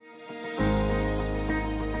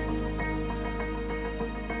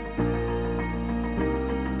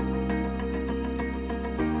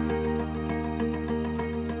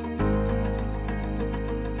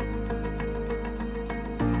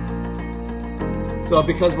So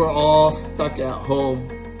because we're all stuck at home,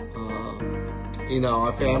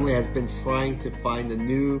 our family has been trying to find a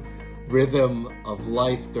new rhythm of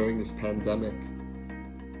life during this pandemic.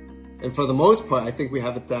 And for the most part, I think we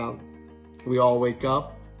have it down. We all wake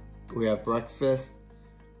up, we have breakfast,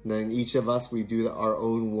 and then each of us, we do our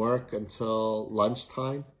own work until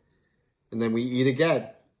lunchtime, and then we eat again.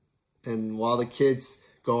 And while the kids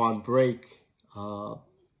go on break,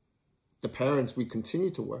 the parents, we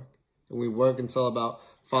continue to work. And we work until about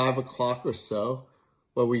 5 o'clock or so,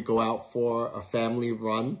 where we go out for a family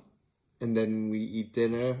run, and then we eat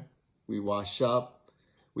dinner, we wash up,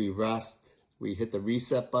 we rest, we hit the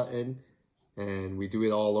reset button, and we do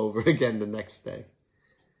it all over again the next day.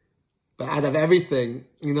 But out of everything,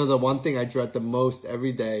 the one thing I dread the most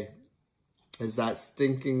every day is that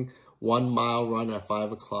stinking 1 mile run at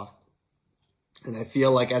 5 o'clock. And I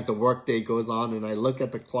feel like as the workday goes on and I look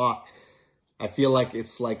at the clock, I feel like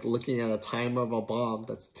it's like looking at a timer of a bomb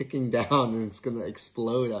that's ticking down and it's going to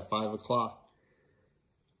explode at 5 o'clock.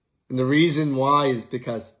 And the reason why is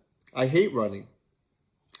because I hate running.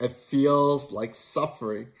 It feels like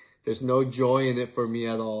suffering. There's no joy in it for me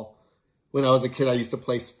at all. When I was a kid, I used to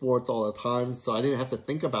play sports all the time, so I didn't have to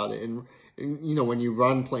think about it. And when you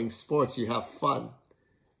run playing sports, you have fun.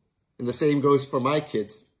 And the same goes for my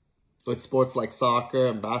kids. With sports like soccer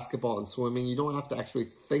and basketball and swimming, you don't have to actually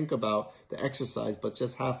think about the exercise, but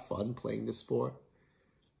just have fun playing the sport.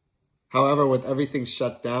 However, with everything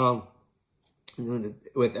shut down,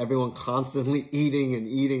 with everyone constantly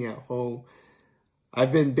eating at home,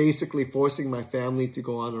 I've been basically forcing my family to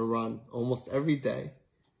go on a run almost every day.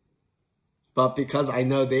 But because I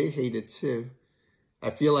know they hate it too, I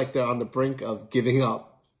feel like they're on the brink of giving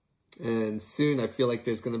up. And soon I feel like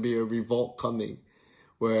there's going to be a revolt coming,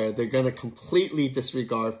 where they're going to completely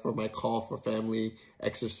disregard for my call for family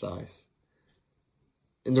exercise.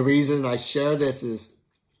 And the reason I share this is,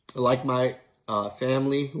 like my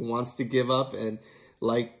family who wants to give up, and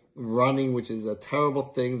like running, which is a terrible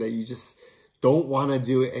thing that you just don't want to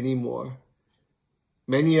do it anymore.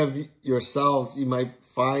 Many of yourselves, you might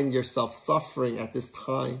find yourself suffering at this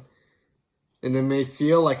time, and it may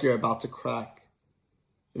feel like you're about to crack.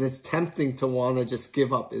 And it's tempting to want to just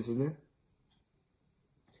give up, isn't it?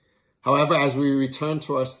 However, as we return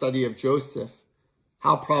to our study of Joseph,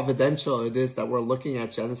 how providential it is that we're looking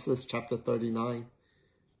at Genesis chapter 39.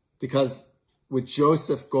 Because with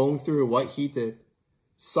Joseph going through what he did,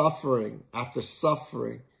 suffering after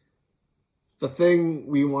suffering, the thing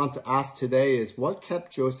we want to ask today is, what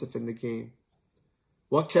kept Joseph in the game?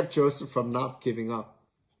 What kept Joseph from not giving up?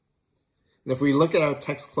 And if we look at our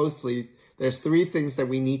text closely, there's 3 things that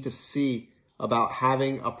we need to see about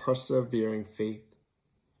having a persevering faith.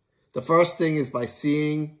 The first thing is by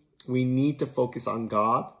seeing we need to focus on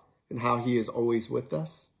God and how he is always with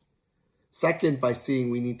us. Second, by seeing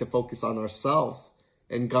we need to focus on ourselves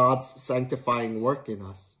and God's sanctifying work in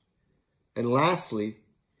us. And lastly,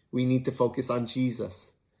 we need to focus on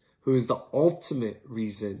Jesus, who is the ultimate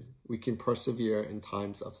reason we can persevere in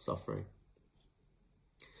times of suffering.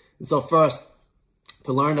 And so first,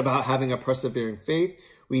 to learn about having a persevering faith,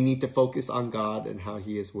 we need to focus on God and how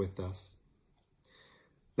he is with us.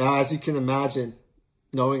 Now, as you can imagine,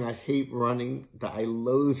 knowing I hate running, that I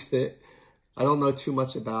loathe it, I don't know too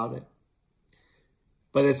much about it.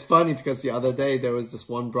 But it's funny because the other day there was this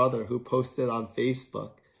one brother who posted on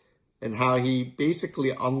Facebook and how he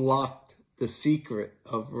basically unlocked the secret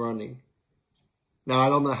of running. Now, I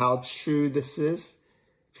don't know how true this is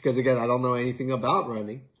because, again, I don't know anything about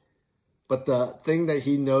running. But the thing that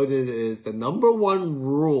he noted is the number 1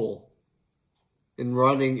 rule in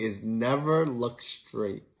running is never look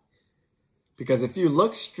straight. Because if you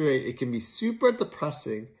look straight, it can be super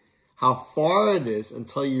depressing how far it is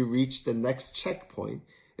until you reach the next checkpoint,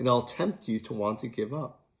 and it'll tempt you to want to give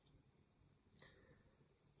up.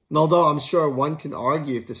 And although I'm sure one can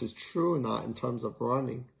argue if this is true or not in terms of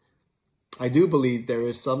running, I do believe there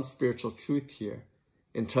is some spiritual truth here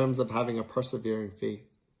in terms of having a persevering faith.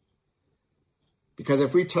 Because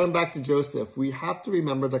if we turn back to Joseph, we have to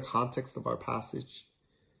remember the context of our passage.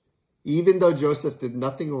 Even though Joseph did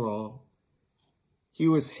nothing wrong, he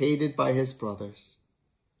was hated by his brothers.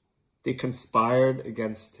 They conspired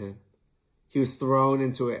against him. He was thrown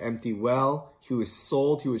into an empty well. He was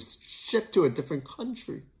sold. He was shipped to a different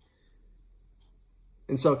country.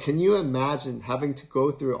 And so can you imagine having to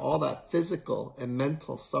go through all that physical and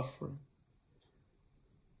mental suffering?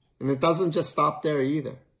 And it doesn't just stop there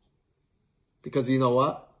either. Because you know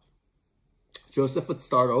what? Joseph would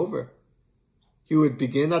start over. He would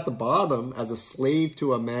begin at the bottom as a slave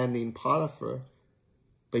to a man named Potiphar,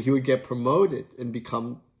 but he would get promoted and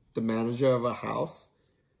become the manager of a house.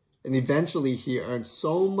 And eventually he earned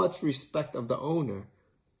so much respect of the owner.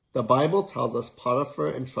 The Bible tells us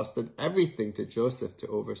Potiphar entrusted everything to Joseph to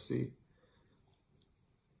oversee.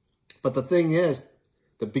 But the thing is,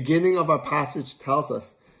 the beginning of our passage tells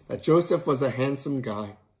us that Joseph was a handsome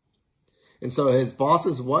guy. And so his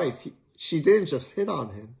boss's wife, she didn't just hit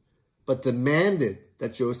on him, but demanded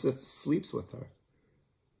that Joseph sleeps with her.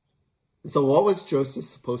 And so what was Joseph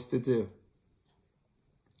supposed to do?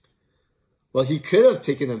 Well, he could have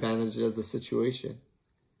taken advantage of the situation.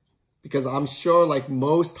 Because I'm sure, like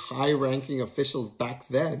most high-ranking officials back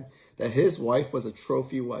then, that his wife was a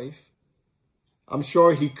trophy wife. I'm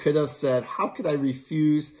sure he could have said, how could I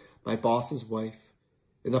refuse my boss's wife?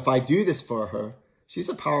 And if I do this for her, she's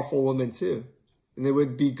a powerful woman too. And it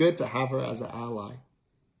would be good to have her as an ally.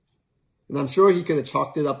 And I'm sure he could have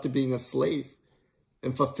chalked it up to being a slave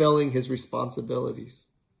and fulfilling his responsibilities.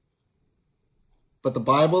 But the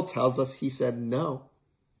Bible tells us he said no.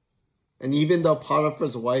 And even though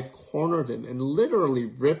Potiphar's wife cornered him and literally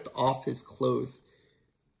ripped off his clothes,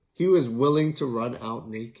 he was willing to run out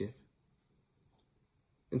naked.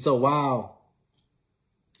 And so, wow,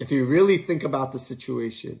 if you really think about the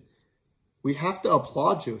situation, we have to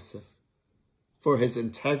applaud Joseph for his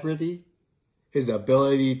integrity, his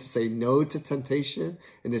ability to say no to temptation,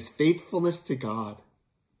 and his faithfulness to God.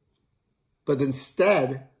 But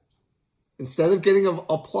instead of getting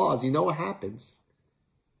applause, you know what happens?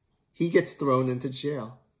 He gets thrown into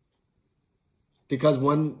jail. Because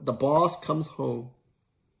when the boss comes home,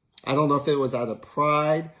 I don't know if it was out of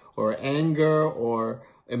pride or anger or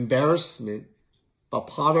embarrassment, but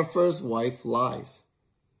Potiphar's wife lies,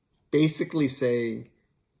 basically saying,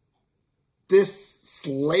 this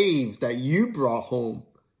slave that you brought home,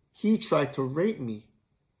 he tried to rape me.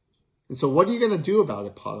 And so what are you going to do about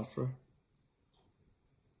it, Potiphar?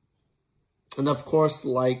 And of course,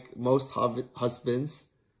 like most husbands,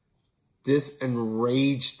 this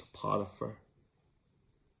enraged Potiphar.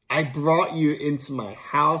 I brought you into my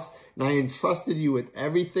house and I entrusted you with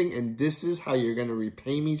everything, and this is how you're going to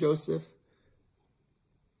repay me, Joseph?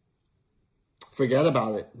 Forget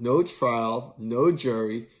about it. No trial, no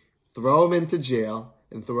jury. Throw him into jail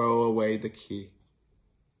and throw away the key.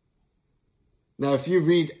 Now, if you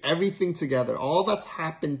read everything together, all that's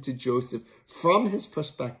happened to Joseph from his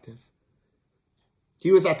perspective,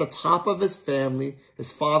 he was at the top of his family,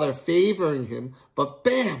 his father favoring him, but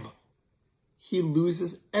bam, he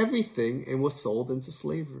loses everything and was sold into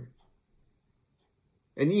slavery.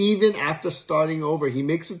 And even after starting over, he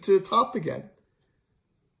makes it to the top again.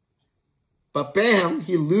 But bam,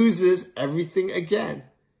 he loses everything again.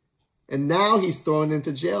 And now he's thrown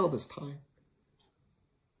into jail this time.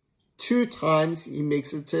 2 times he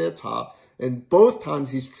makes it to the top, and both times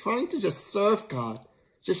he's trying to just serve God.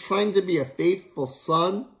 Just trying to be a faithful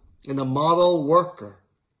son and a model worker.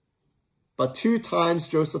 But 2 times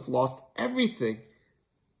Joseph lost everything.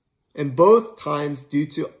 And both times due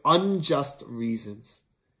to unjust reasons.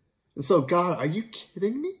 And so, God, are you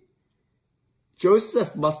kidding me?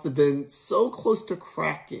 Joseph must have been so close to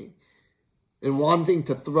cracking and wanting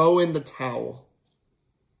to throw in the towel.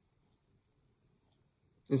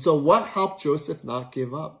 And so what helped Joseph not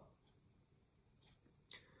give up?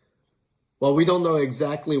 Well, we don't know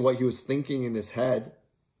exactly what he was thinking in his head,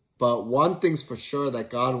 but one thing's for sure that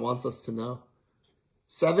God wants us to know.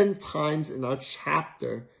 7 times in our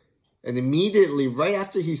chapter, and immediately right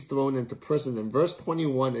after he's thrown into prison, in verse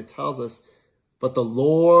 21, it tells us, but the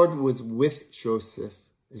Lord was with Joseph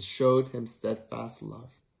and showed him steadfast love.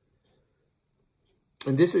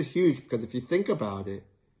 And this is huge because if you think about it,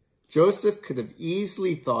 Joseph could have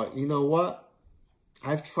easily thought, you know what?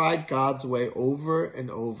 I've tried God's way over and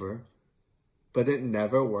over, but it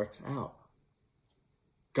never works out.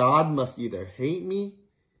 God must either hate me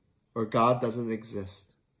or God doesn't exist.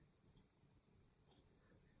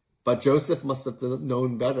 But Joseph must have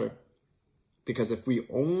known better, because if we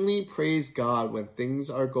only praise God when things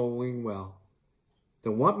are going well,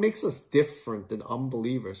 then what makes us different than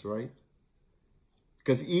unbelievers, right?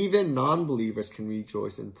 Because even non-believers can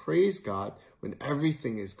rejoice and praise God when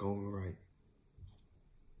everything is going right.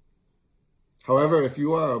 However, if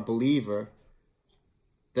you are a believer,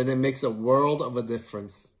 then it makes a world of a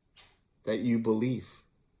difference that you believe.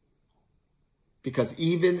 Because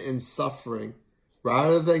even in suffering,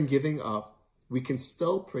 rather than giving up, we can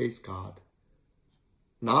still praise God.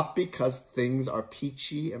 Not because things are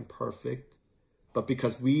peachy and perfect, but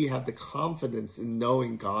because we have the confidence in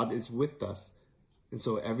knowing God is with us. And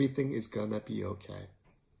so everything is going to be okay.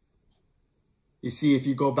 You see, if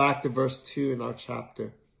you go back to verse 2 in our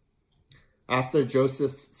chapter, after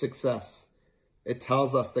Joseph's success, it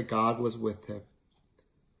tells us that God was with him.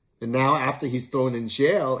 And now after he's thrown in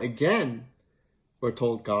jail, again, we're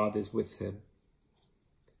told God is with him.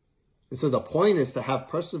 And so the point is to have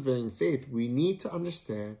persevering faith. We need to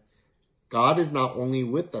understand God is not only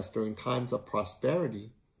with us during times of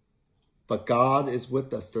prosperity, but God is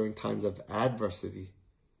with us during times of adversity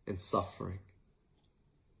and suffering.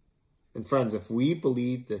 And friends, if we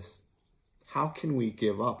believe this, how can we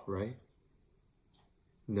give up, right?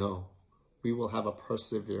 No, we will have a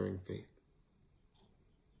persevering faith.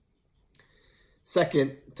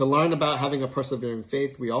 Second, to learn about having a persevering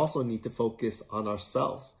faith, we also need to focus on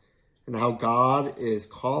ourselves and how God is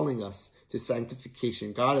calling us to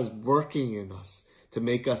sanctification. God is working in us to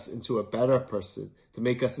make us into a better person, to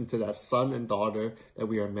make us into that son and daughter that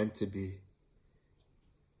we are meant to be.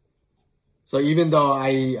 So even though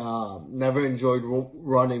I never enjoyed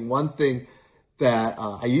running, one thing that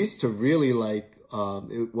I used to really like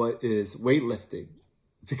is weightlifting,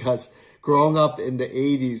 because growing up in the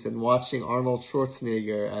 80s and watching Arnold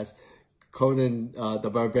Schwarzenegger as Conan the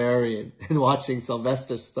Barbarian and watching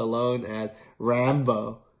Sylvester Stallone as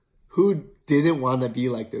Rambo, who didn't want to be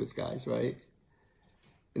like those guys, right?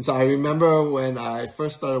 And so I remember when I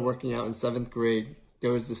first started working out in 7th grade,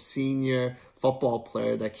 there was this senior football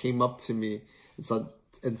player that came up to me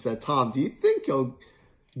and said, "Tom, do you think you'll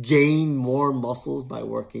gain more muscles by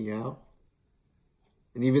working out?"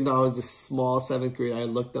 And even though I was a small 7th grade, I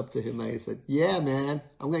looked up to him and I said, "Yeah, man,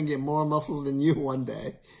 I'm going to get more muscles than you one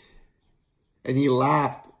day." And he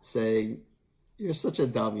laughed, saying, "You're such a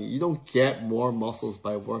dummy. You don't get more muscles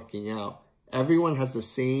by working out. Everyone has the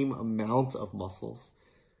same amount of muscles.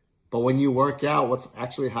 But when you work out, what's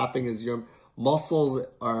actually happening is your muscles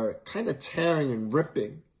are kind of tearing and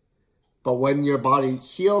ripping. But when your body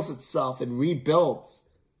heals itself and rebuilds,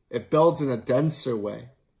 it builds in a denser way,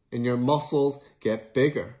 and your muscles get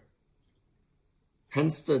bigger."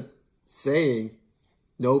 Hence the saying,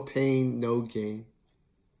 no pain, no gain.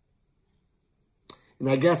 And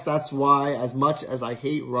I guess that's why, as much as I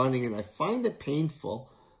hate running and I find it painful,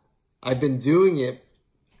 I've been doing it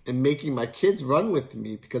and making my kids run with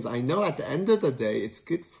me, because I know at the end of the day, it's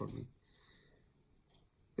good for me.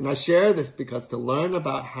 And I share this because to learn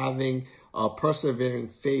about having a persevering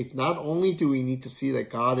faith, not only do we need to see that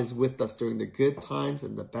God is with us during the good times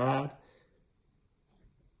and the bad,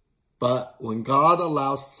 but when God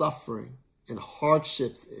allows suffering and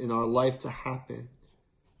hardships in our life to happen,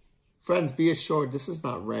 friends, be assured this is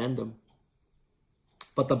not random.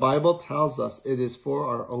 But the Bible tells us it is for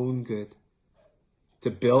our own good, to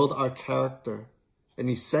build our character, and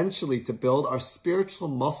essentially to build our spiritual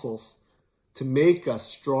muscles, to make us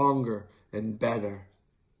stronger and better.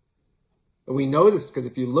 And we know this because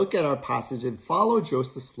if you look at our passage and follow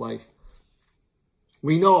Joseph's life,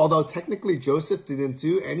 we know although technically Joseph didn't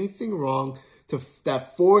do anything wrong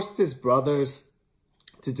that forced his brothers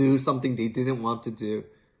to do something they didn't want to do,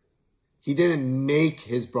 he didn't make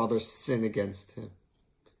his brothers sin against him.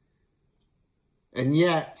 And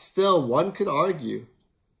yet, still, one could argue,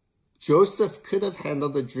 Joseph could have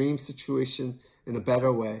handled the dream situation in a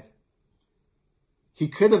better way. He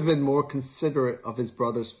could have been more considerate of his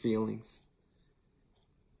brother's feelings.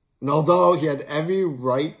 And although he had every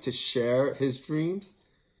right to share his dreams,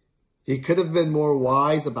 he could have been more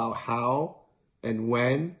wise about how and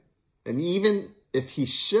when, and even if he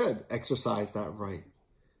should exercise that right.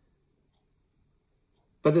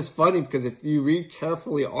 But it's funny because if you read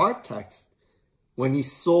carefully our text, when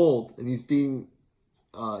he's sold and he's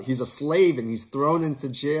a slave and he's thrown into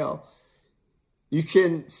jail, you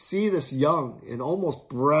can see this young and almost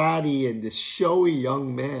bratty and this showy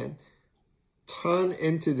young man turn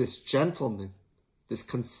into this gentleman, this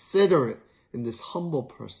considerate and this humble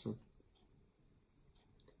person.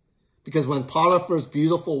 Because when Potiphar's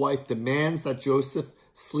beautiful wife demands that Joseph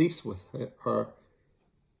sleeps with her,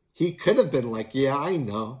 he could have been like, "Yeah, I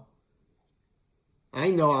know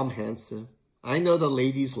I'm handsome. I know the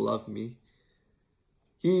ladies love me.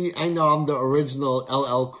 I know I'm the original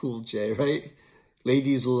LL Cool J, right?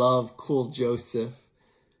 Ladies love cool Joseph."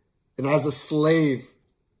 And as a slave,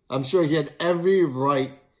 I'm sure he had every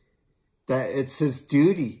right that it's his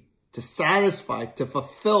duty to satisfy, to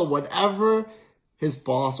fulfill whatever his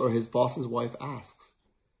boss or his boss's wife asks.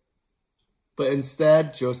 But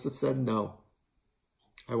instead, Joseph said, "No,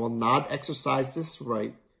 I will not exercise this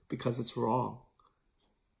right because it's wrong."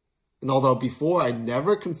 And although before I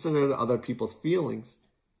never considered other people's feelings,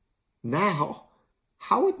 now,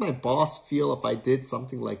 how would my boss feel if I did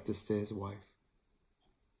something like this to his wife?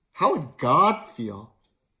 How would God feel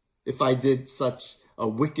if I did such a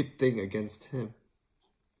wicked thing against him?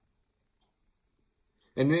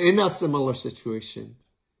 And in a similar situation,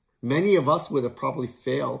 many of us would have probably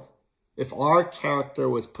failed if our character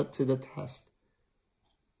was put to the test,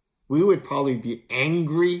 we would probably be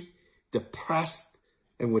angry, depressed,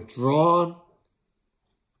 and withdrawn.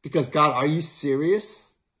 Because God, are you serious?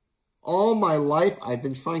 All my life I've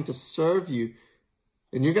been trying to serve you,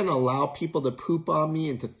 and you're going to allow people to poop on me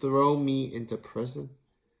and to throw me into prison?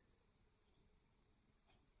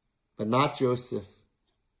 But not Joseph.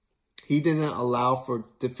 He didn't allow for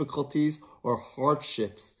difficulties or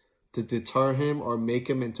hardships to deter him or make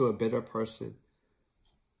him into a bitter person.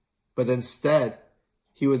 But instead,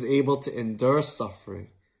 he was able to endure suffering,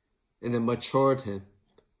 and it matured him.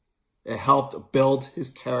 It helped build his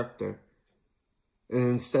character. And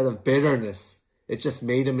instead of bitterness, it just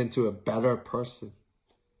made him into a better person.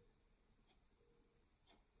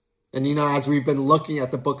 And as we've been looking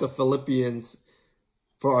at the book of Philippians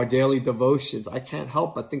for our daily devotions, I can't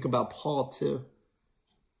help but think about Paul too,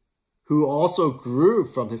 who also grew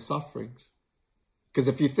from his sufferings. Because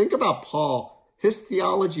if you think about Paul, his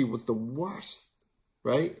theology was the worst,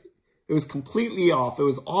 right? It was completely off. It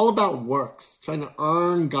was all about works, trying to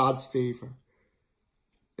earn God's favor.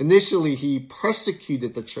 Initially, he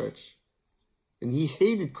persecuted the church, and he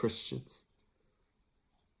hated Christians.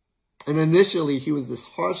 And initially, he was this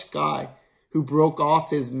harsh guy who broke off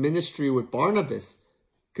his ministry with Barnabas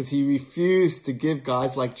because he refused to give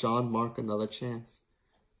guys like John Mark another chance.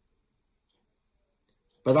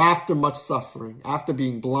 But after much suffering, after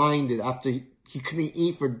being blinded, after he couldn't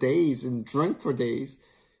eat for days and drink for days,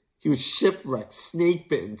 he was shipwrecked,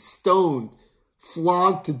 snake-bitten, stoned,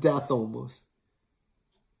 flogged to death almost.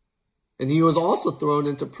 And he was also thrown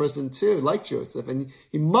into prison too, like Joseph. And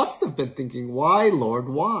he must have been thinking, why, Lord,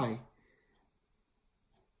 why?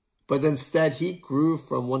 But instead, he grew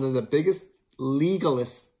from one of the biggest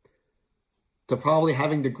legalists to probably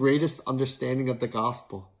having the greatest understanding of the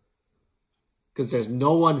gospel. Because there's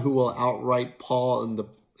no one who will outright Paul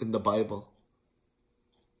in the Bible.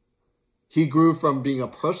 He grew from being a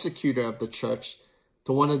persecutor of the church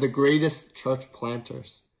to one of the greatest church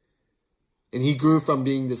planters. And he grew from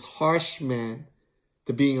being this harsh man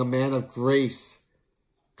to being a man of grace,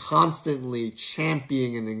 constantly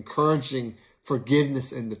championing and encouraging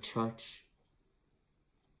forgiveness in the church.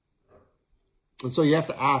 And so you have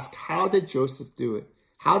to ask, how did Joseph do it?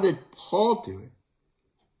 How did Paul do it?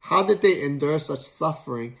 How did they endure such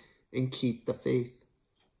suffering and keep the faith?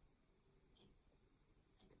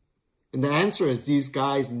 And the answer is these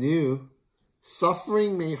guys knew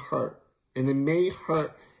suffering may hurt, and it may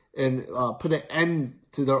hurt and put an end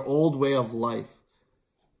to their old way of life,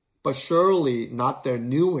 but surely not their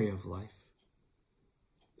new way of life.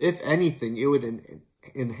 If anything, it would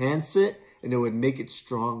enhance it and it would make it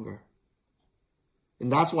stronger.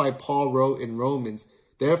 And that's why Paul wrote in Romans,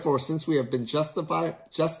 therefore, since we have been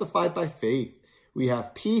justified by faith, we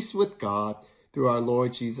have peace with God through our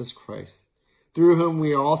Lord Jesus Christ, through whom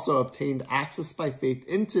we also obtained access by faith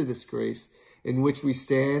into this grace in which we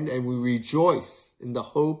stand, and we rejoice in the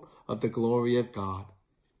hope of the glory of God.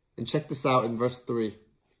 And check this out in verse 3.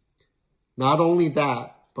 Not only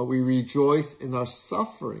that, but we rejoice in our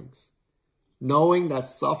sufferings, knowing that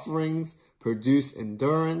sufferings produce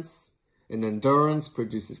endurance, and endurance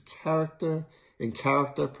produces character, and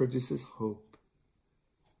character produces hope.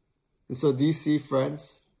 And so do you see,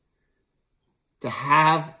 friends? To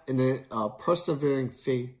have a persevering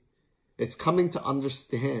faith, it's coming to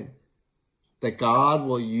understand that God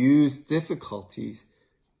will use difficulties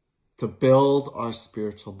to build our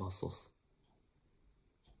spiritual muscles.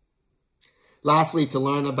 Lastly, to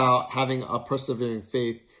learn about having a persevering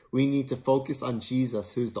faith, we need to focus on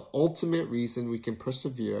Jesus, who's the ultimate reason we can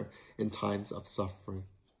persevere in times of suffering.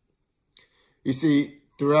 You see,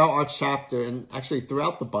 throughout our chapter, and actually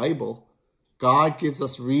throughout the Bible, God gives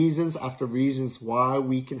us reasons after reasons why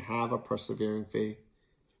we can have a persevering faith.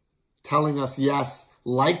 Telling us, yes,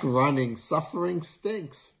 like running, suffering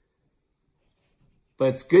stinks. But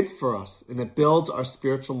it's good for us, and it builds our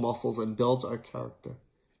spiritual muscles and builds our character.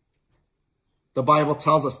 The Bible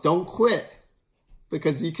tells us, don't quit,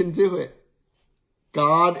 because you can do it.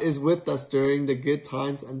 God is with us during the good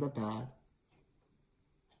times and the bad.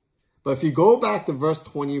 But if you go back to verse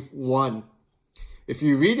 21, if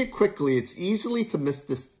you read it quickly, it's easily to miss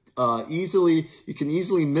this. You can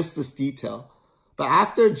easily miss this detail. But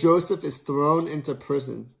after Joseph is thrown into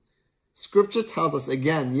prison, Scripture tells us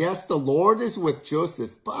again, yes, the Lord is with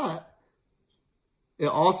Joseph, but it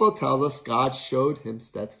also tells us God showed him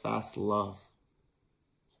steadfast love.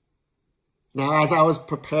 Now, as I was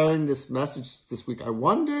preparing this message this week, I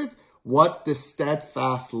wondered what this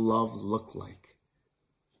steadfast love looked like.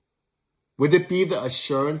 Would it be the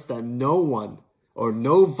assurance that no one or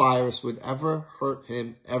no virus would ever hurt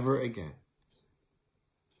him ever again?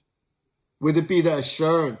 Would it be the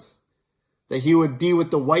assurance that he would be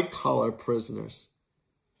with the white-collar prisoners?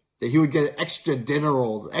 That he would get extra dinner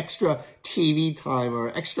rolls, extra TV time,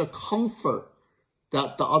 or extra comfort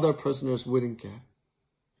that the other prisoners wouldn't get?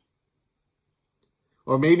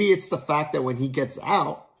 Or maybe it's the fact that when he gets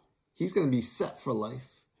out, he's going to be set for life.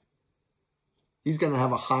 He's going to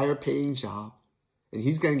have a higher paying job, and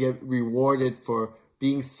he's going to get rewarded for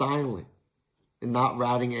being silent and not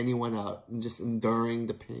ratting anyone out and just enduring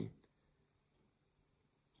the pain.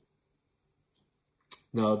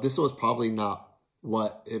 No, this was probably not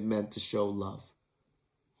what it meant to show love.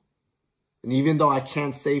 And even though I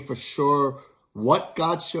can't say for sure what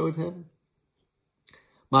God showed him,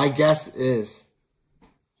 my guess is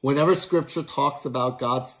whenever scripture talks about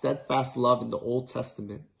God's steadfast love in the Old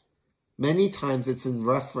Testament, many times it's in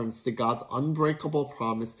reference to God's unbreakable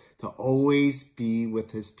promise to always be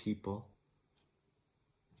with his people.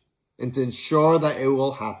 And to ensure that it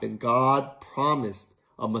will happen, God promised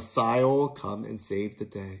a Messiah will come and save the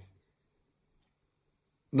day.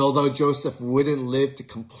 And although Joseph wouldn't live to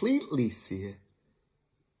completely see it,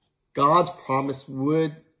 God's promise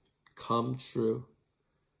would come true.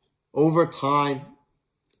 Over time,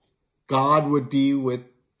 God would be with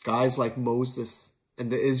guys like Moses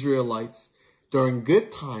and the Israelites during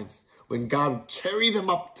good times when God would carry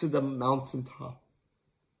them up to the mountaintop.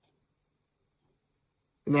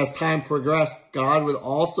 And as time progressed, God would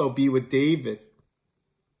also be with David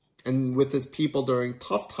and with his people during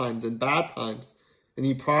tough times and bad times. And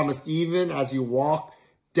he promised, even as you walk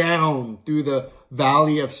down through the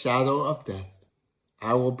valley of shadow of death,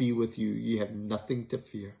 I will be with you. You have nothing to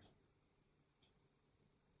fear.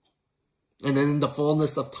 And then in the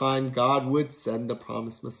fullness of time, God would send the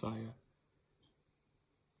promised Messiah.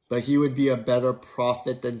 But he would be a better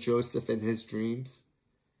prophet than Joseph in his dreams.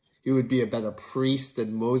 He would be a better priest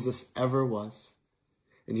than Moses ever was.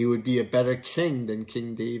 And he would be a better king than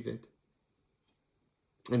King David.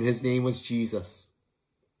 And his name was Jesus,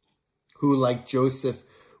 who, like Joseph,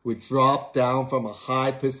 would drop down from a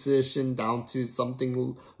high position down to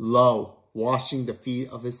something low, washing the feet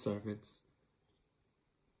of his servants.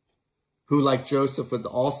 Who, like Joseph, would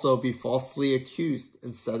also be falsely accused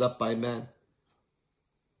and set up by men.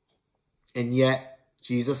 And yet,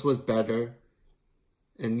 Jesus was better,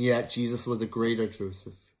 and yet Jesus was a greater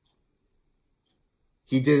Joseph.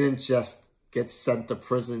 He didn't just get sent to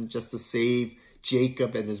prison just to save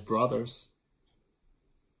Jacob and his brothers.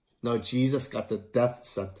 No, Jesus got the death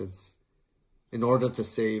sentence in order to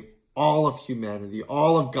save all of humanity,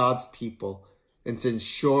 all of God's people, and to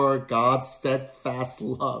ensure God's steadfast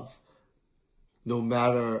love, no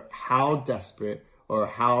matter how desperate or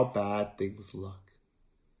how bad things look.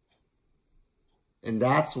 And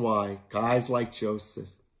that's why guys like Joseph,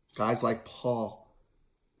 guys like Paul,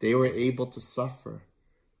 they were able to suffer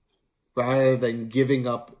rather than giving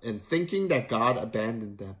up and thinking that God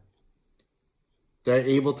abandoned them. They're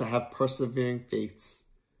able to have persevering faiths.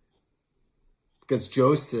 Because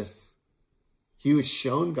Joseph, he was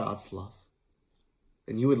shown God's love.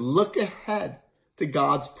 And he would look ahead to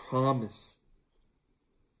God's promise.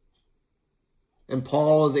 And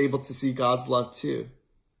Paul was able to see God's love too,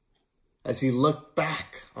 as he looked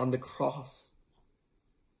back on the cross,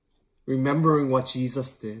 remembering what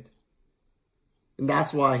Jesus did. And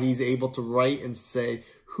that's why he's able to write and say,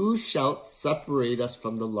 "Who shall separate us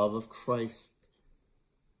from the love of Christ?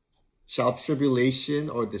 Shall tribulation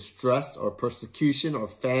or distress or persecution or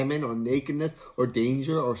famine or nakedness or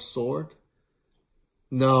danger or sword?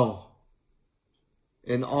 No.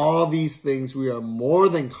 In all these things we are more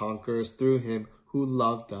than conquerors through him who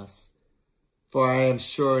loved us. For I am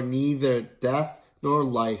sure neither death nor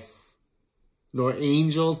life, nor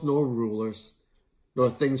angels nor rulers, nor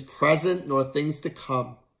things present nor things to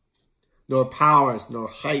come, nor powers, nor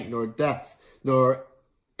height, nor depth, nor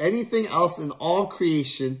anything else in all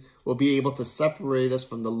creation will be able to separate us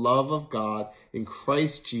from the love of God in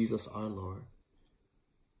Christ Jesus our Lord."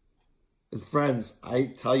 And friends, I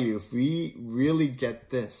tell you, if we really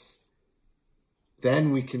get this,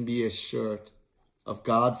 then we can be assured of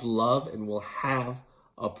God's love and will have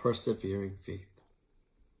a persevering faith.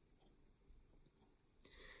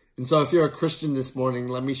 And so if you're a Christian this morning,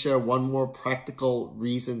 let me share one more practical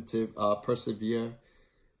reason to persevere.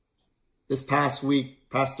 This past week,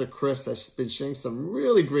 Pastor Chris has been sharing some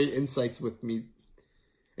really great insights with me.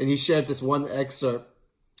 And he shared this one excerpt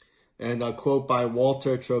and a quote by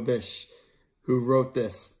Walter Trobisch, who wrote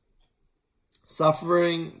this: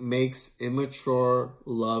 "Suffering makes immature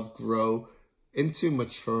love grow into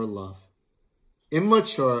mature love.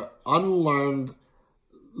 Immature, unlearned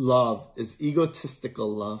love is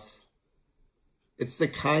egotistical love. It's the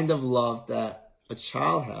kind of love that a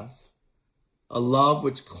child has a love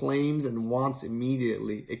which claims and wants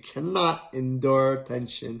immediately. It cannot endure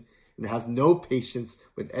tension and has no patience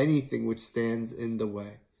with anything which stands in the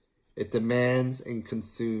way. It demands and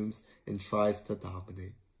consumes and tries to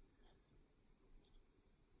dominate.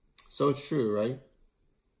 So true, right?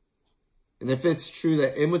 And if it's true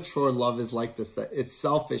that immature love is like this, that it's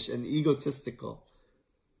selfish and egotistical,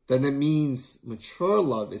 then it means mature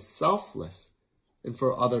love is selfless and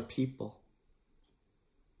for other people.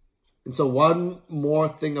 And so one more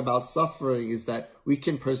thing about suffering is that we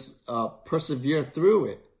can persevere through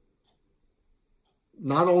it.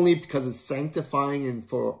 Not only because it's sanctifying and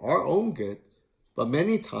for our own good, but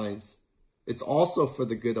many times it's also for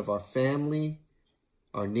the good of our family,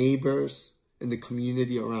 our neighbors, and the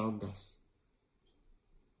community around us.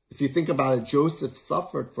 If you think about it, Joseph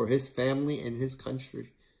suffered for his family and his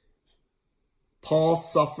country. Paul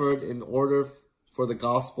suffered in order for the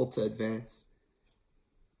gospel to advance.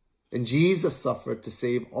 And Jesus suffered to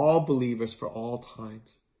save all believers for all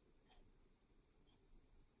times.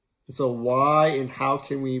 And so why and how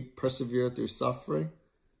can we persevere through suffering?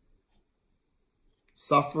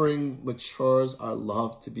 Suffering matures our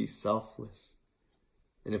love to be selfless.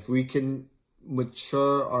 And if we can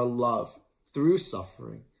mature our love through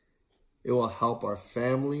suffering, it will help our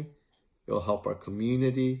family, it will help our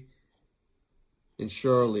community, and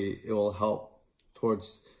surely it will help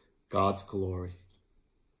towards God's glory.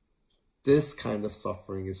 This kind of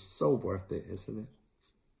suffering is so worth it, isn't it?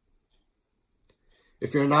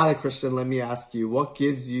 If you're not a Christian, let me ask you, what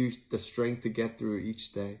gives you the strength to get through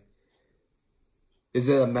each day? Is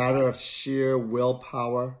it a matter of sheer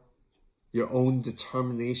willpower, your own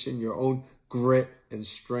determination, your own grit and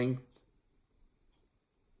strength?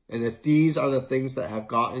 And if these are the things that have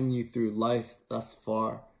gotten you through life thus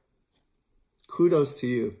far, kudos to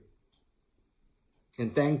you.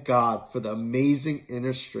 And thank God for the amazing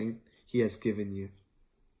inner strength He has given you.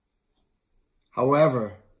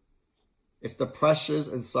 However, if the pressures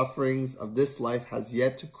and sufferings of this life has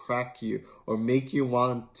yet to crack you or make you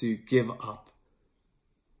want to give up,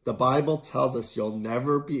 the Bible tells us you'll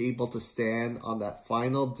never be able to stand on that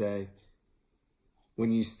final day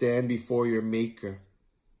when you stand before your Maker,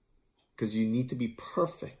 because you need to be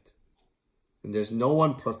perfect. And there's no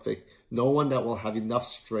one perfect, no one that will have enough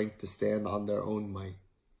strength to stand on their own might.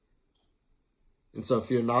 And so if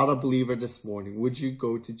you're not a believer this morning, would you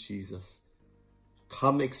go to Jesus?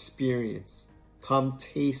 Come experience, come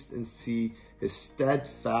taste and see His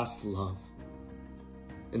steadfast love.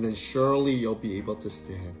 And then surely you'll be able to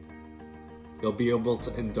stand. You'll be able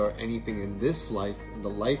to endure anything in this life and the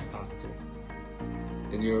life after.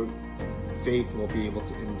 And your faith will be able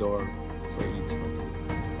to endure for eternity.